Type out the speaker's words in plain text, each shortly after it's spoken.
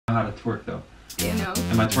how to twerk though. You know.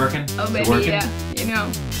 Am I twerking? Oh, Is it baby, working? yeah. You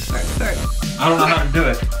know. Twerk. I don't know how to do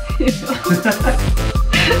it.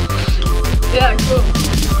 Yeah, cool.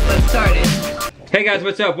 Let's start it. Hey guys,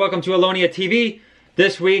 what's up? Welcome to Aelonia TV.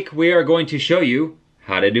 This week we are going to show you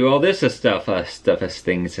how to do all this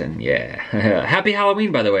things, and yeah. Happy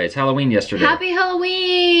Halloween, by the way. It's Halloween yesterday. Happy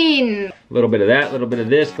Halloween! A little bit of that, a little bit of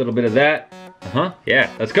this, a little bit of that.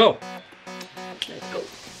 Yeah, let's go. Let's go.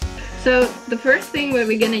 So the first thing that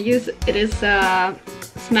we're gonna use it is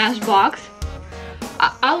Smashbox.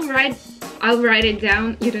 I'll write it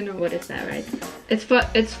down. You don't know what is that, right? It's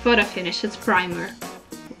photo finish. It's primer.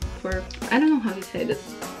 I don't know how you say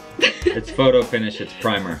this. It's photo finish. It's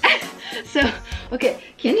primer. So, okay,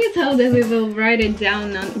 can you tell that we will write it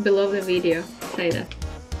down below the video? Say that.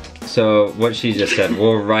 So, what she just said,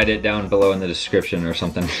 we'll write it down below in the description or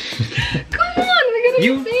something. Come on, we're gonna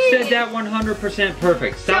You see. said that 100%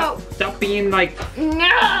 perfect. Stop being like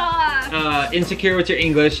insecure with your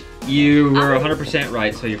English. You were 100%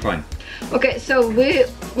 right, so you're fine. Okay, so we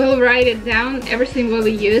will write it down. Everything what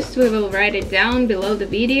we used, we will write it down below the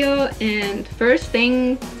video. And first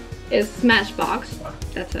thing is Smashbox.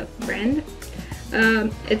 That's a brand.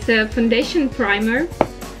 It's a foundation primer.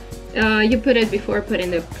 You put it before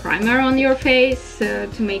putting the primer on your face to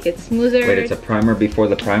make it smoother. Wait, it's a primer before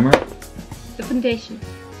the primer? The foundation.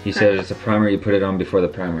 You said it's a primer, you put it on before the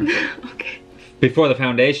primer. Okay. Before the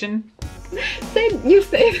foundation? You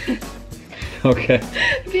say that. Okay.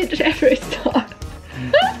 Be Jeffree Star.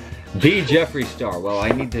 Be Jeffree Star. Well, I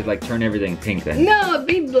need to like turn everything pink then. No,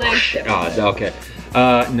 be Black Jeffree. Oh, okay.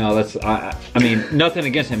 No, let's. I mean, nothing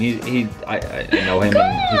against him. I know him,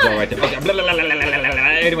 and he's all right there.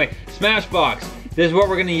 Okay. Anyway, Smashbox. This is what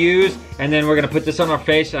we're gonna use, and then we're gonna put this on our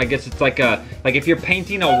face. I guess it's like if you're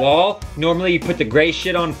painting a wall. Normally, you put the gray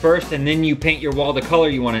shit on first, and then you paint your wall the color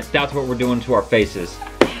you want it. That's what we're doing to our faces.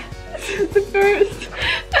 This is the first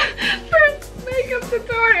makeup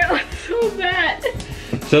tutorial. It's so bad.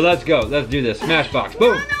 So let's go. Let's do this. Smashbox.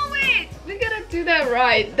 Boom. No, wait. We gotta do that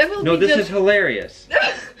right. That will No, be this is hilarious.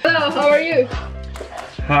 Hello, how are you?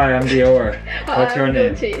 Hi, I'm Dior. What's your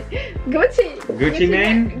name? Gucci. Gucci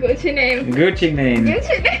name? Gucci name. Gucci name.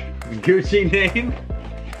 Gucci name. Gucci name?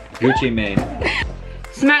 Gucci name.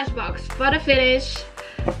 Smashbox photo finish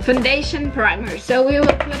foundation primer. So we will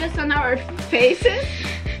put this on our faces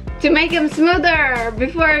to make them smoother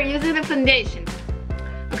before using the foundation.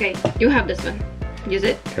 Okay, you have this one. Use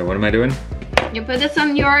it. Okay, what am I doing? You put this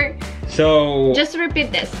on your... So... Just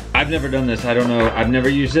repeat this. I've never done this. I don't know. I've never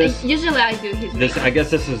used this. Usually I do his this. I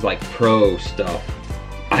guess this is like pro stuff.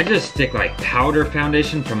 I just stick like powder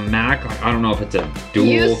foundation from MAC. Like, I don't know if it's a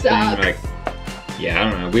dual thing. Like, yeah,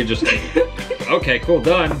 I don't know. We just... Okay, cool,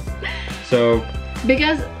 done. So...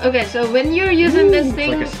 Because, okay, so when you're using this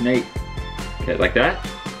thing... It's like a snake. Okay, like that?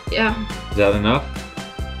 Yeah. Is that enough?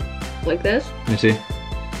 Like this? Let me see.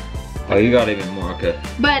 Oh, you got even more, okay.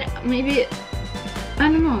 But maybe,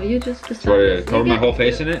 I don't know, you just decide. So cover my whole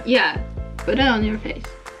face in it? Yeah, put it on your face.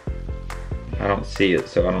 I don't see it,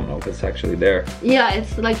 so I don't know if it's actually there. Yeah,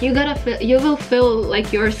 it's like you gotta feel, you will feel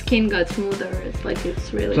like your skin got smoother. It's like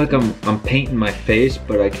it's really. It's like I'm painting my face,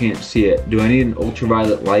 but I can't see it. Do I need an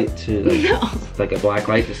ultraviolet light to, like a black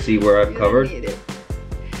light to see where I've covered? Need it.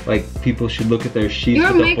 Like people should look at their sheets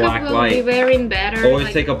your with a black will light. Be wearing better. Always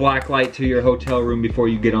like, take a black light to your hotel room before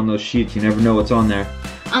you get on those sheets. You never know what's on there.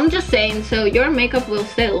 I'm just saying, so your makeup will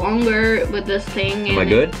stay longer with this thing. Am I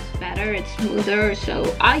good? It's better, it's smoother.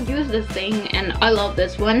 So I use this thing and I love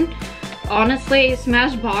this one. Honestly,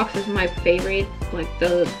 Smashbox is my favorite. Like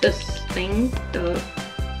this thing, the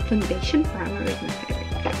foundation primer is my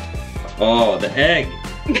favorite. Oh, the egg.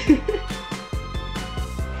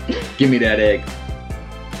 Give me that egg.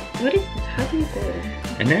 What is this? How do you call it?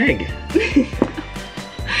 An egg.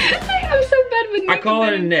 I'm so bad with makeup. I call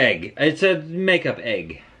it an egg. It's a makeup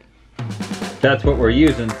egg. That's what we're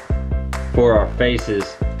using for our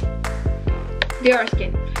faces.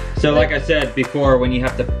 Diorskin. So like I said before, when you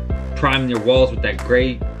have to prime your walls with that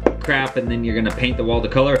gray crap and then you're gonna paint the wall the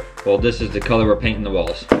color, well, this is the color we're painting the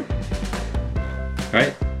walls.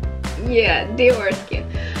 Right? Yeah, Diorskin.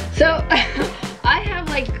 So I have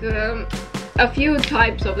like a few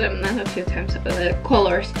types of them, not a few types of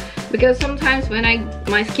colors, because sometimes when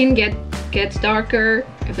my skin gets darker,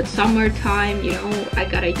 if it's summertime, you know, I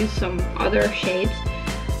gotta use some other shades.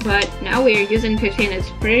 But now we're using 15. It's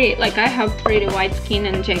pretty, like I have pretty white skin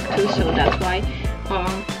and Jake too, so that's why.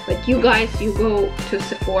 But you guys, you go to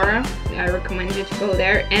Sephora. I recommend you to go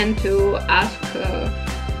there and to ask,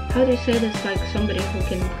 how do you say this, like somebody who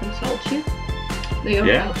can consult you? They all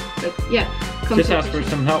have, like, yeah. Just ask for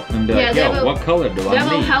some help and be like, yo, what color do I need?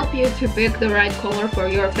 That will help you to pick the right color for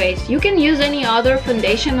your face. You can use any other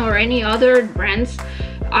foundation or any other brands.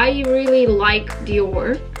 I really like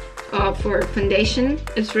Dior for foundation.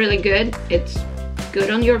 It's really good. It's good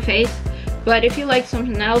on your face. But if you like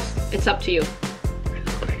something else, it's up to you. I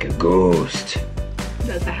look like a ghost.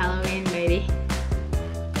 That's a Halloween, baby.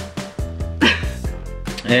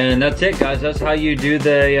 And that's it, guys. That's how you do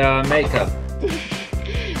the makeup.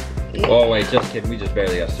 Oh wait, just kidding. We just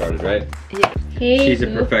barely got started, right? Yeah. Hey, she's a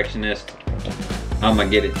perfectionist. I'm gonna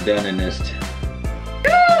get it done-inist.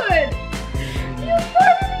 Good. You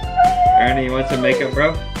Ernie, you want some makeup,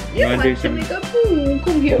 bro? You want to do some makeup? Ooh,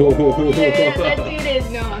 come here. Oh, yeah, let's do this.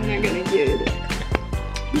 No, I'm not gonna do this.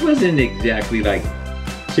 He wasn't exactly like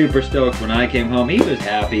super stoked when I came home. He was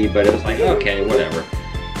happy, but it was like, okay, whatever.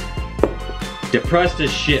 Depressed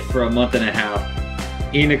as shit for a month and a half.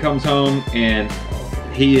 Ina comes home and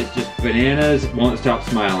he is just bananas, won't stop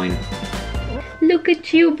smiling. Look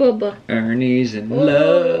at you, Bubba. Ernie's in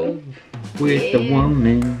love with the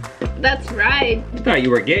woman. That's right. I thought you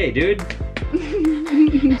were gay, dude.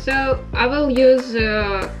 So I will use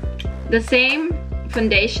the same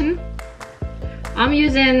foundation. I'm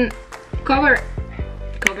using Cover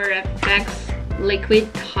FX liquid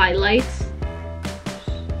highlights.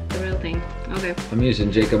 The real thing. Okay. I'm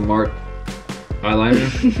using Jacob Marc eyeliner.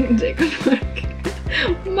 Jacob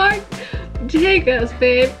Marc Jacobs,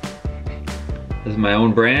 babe. This is my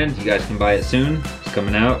own brand. You guys can buy it soon. It's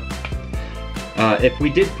coming out. If we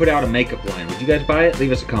did put out a makeup line, would you guys buy it?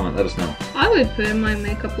 Leave us a comment. Let us know. I would put my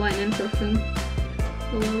makeup line in perfume.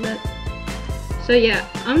 I love that. So yeah,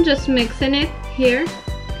 I'm just mixing it here.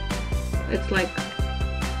 It's like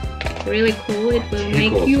really cool. It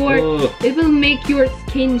will make your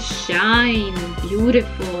skin shine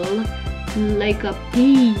beautiful like a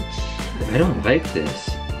peach. I don't like this.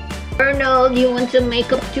 Arnold, you want some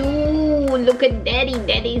makeup too? Look at Daddy.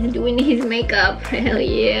 Daddy's doing his makeup. Hell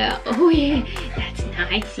yeah. Oh yeah, that's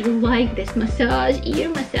nice. You like this massage, ear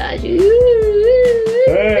massage. Ooh.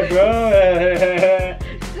 Hey, bro.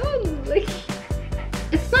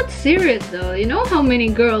 It's not serious though. You know how many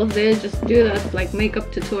girls they just do that like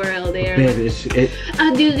makeup tutorial there.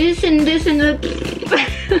 I do this and this and that.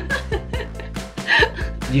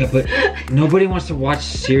 Yeah, but nobody wants to watch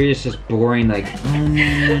serious, just boring, like, oh,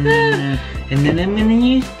 no. And then I'm gonna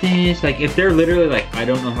use this. Like, if they're literally like, I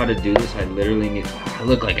don't know how to do this, I literally need, I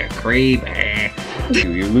look like a creep.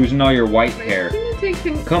 You're losing all your white hair.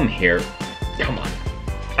 Come here. Come on.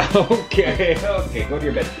 Okay, okay, go to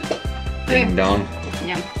your bed. Ding dong.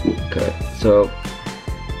 Yeah. Okay, so.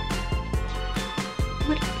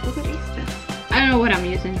 What is this? I don't know what I'm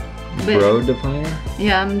using. Brow definer?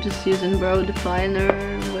 Yeah, I'm just using brow definer.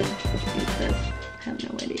 What is this? I have no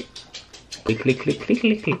idea.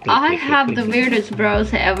 I have the weirdest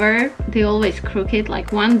brows ever. They always crooked.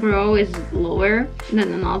 Like one brow is lower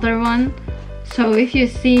than another one. So if you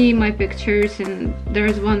see my pictures and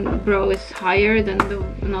there's one brow is higher than the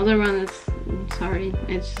another one, it's, sorry,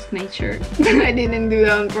 it's just nature. I didn't do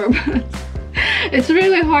that on purpose. It's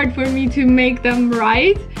really hard for me to make them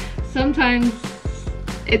right. Sometimes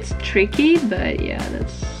it's tricky, but yeah,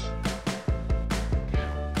 that's...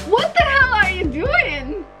 What the hell are you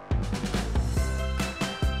doing?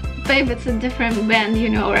 Babe, it's a different band, you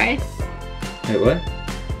know, right? Hey, what?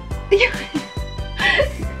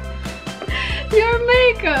 Your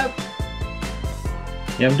makeup!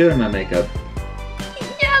 Yeah, I'm doing my makeup.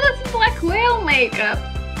 Yeah, that's black whale makeup.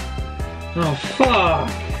 Oh, fuck!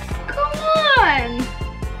 Come on!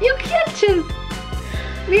 You can't just...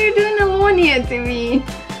 We're doing Aelonia TV.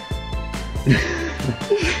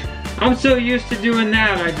 I'm so used to doing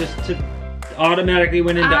that, I just automatically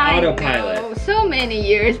went into autopilot. Know, so many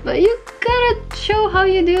years, but you gotta show how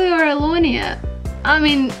you do your Aelonia. I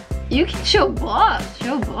mean, you can show boss,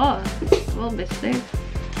 We'll be safe.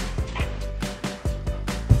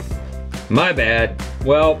 My bad.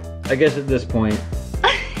 Well, I guess at this point,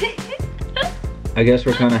 I guess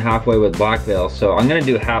we're kind of halfway with Black Veil, so I'm gonna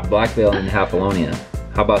do half Black Veil and half Aelonia.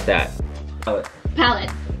 How about that? Palette.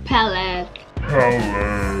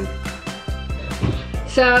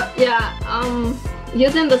 So yeah,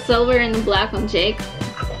 using the silver and the black on Jake,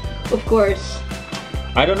 of course.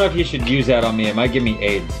 I don't know if you should use that on me. It might give me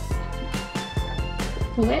AIDS.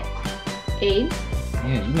 What? AIDS?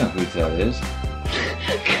 Yeah, you know who that is.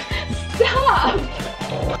 Stop!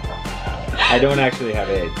 I don't actually have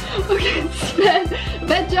AIDS. Okay, it's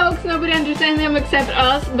bad jokes. Nobody understands them except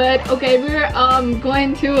us. But okay, we're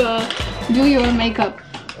going to do your makeup.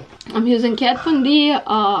 I'm using Kat Von D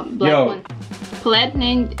black one. Palette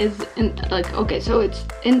name is okay, so it's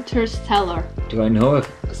Innerstellar. Do I know if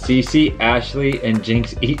Cece, Ashley, and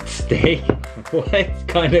Jinx eat steak? What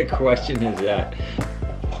kind of question is that?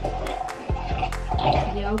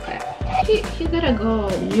 Yeah, okay. You gotta go.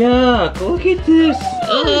 Yuck, look at this.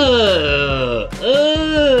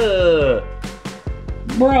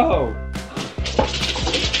 Bro.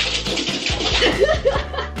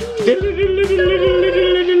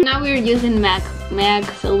 Now we're using MAC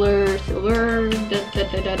Silver.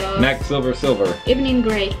 MAC Silver. Evening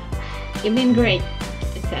Gray.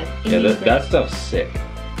 It says. Yeah, that stuff's sick.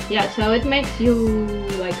 Yeah, so it makes you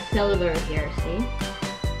like silver here, see?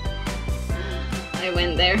 I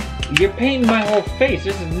went there. You're painting my whole face.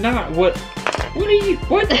 This is not what are you,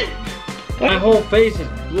 what? My whole face is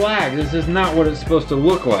black. This is not what it's supposed to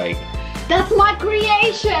look like. That's my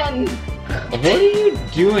creation! What are you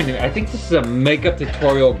doing? I think this is a makeup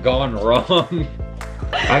tutorial gone wrong.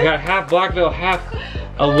 I got half Black Veil, half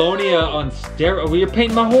Aelonia on steroids. Well, you're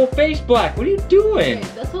painting my whole face black. What are you doing? Okay,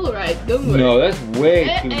 that's alright, don't worry. No, that's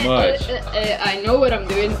way too much. I know what I'm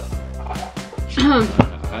doing.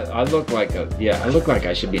 I look like I look like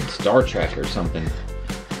I should be in Star Trek or something.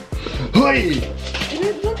 Hey!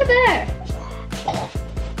 Look at that.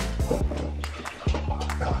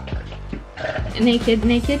 Naked.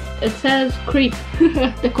 It says creep.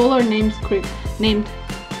 The color name's creep. Named.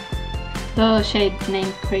 The shade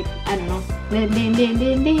named creep. I don't know.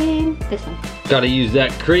 This one. Gotta use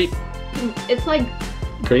that creep. It's like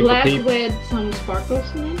Creep black peep. with some sparkles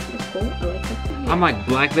in it. It's cool. I like it. I'm like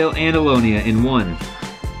Black Veil and Aelonia in one.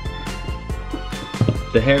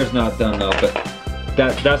 The hair's not done though, but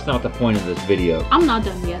that's not the point of this video. I'm not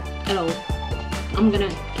done yet at all. I'm gonna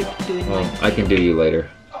keep doing Well, my I can do you later.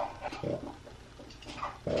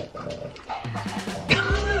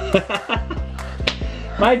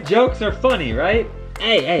 My jokes are funny, right?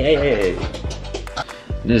 Hey.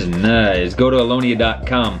 This is nice. Go to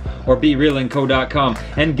Aelonia.com or BeRealandCo.com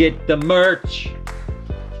and get the merch.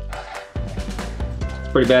 It's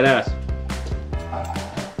pretty badass.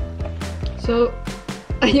 So,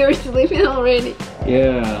 you're sleeping already?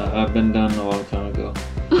 Yeah, I've been done a long time ago.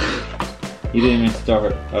 You didn't even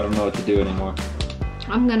start. I don't know what to do anymore.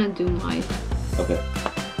 I'm gonna do mine. Okay.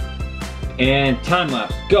 And time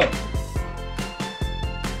lapse, go.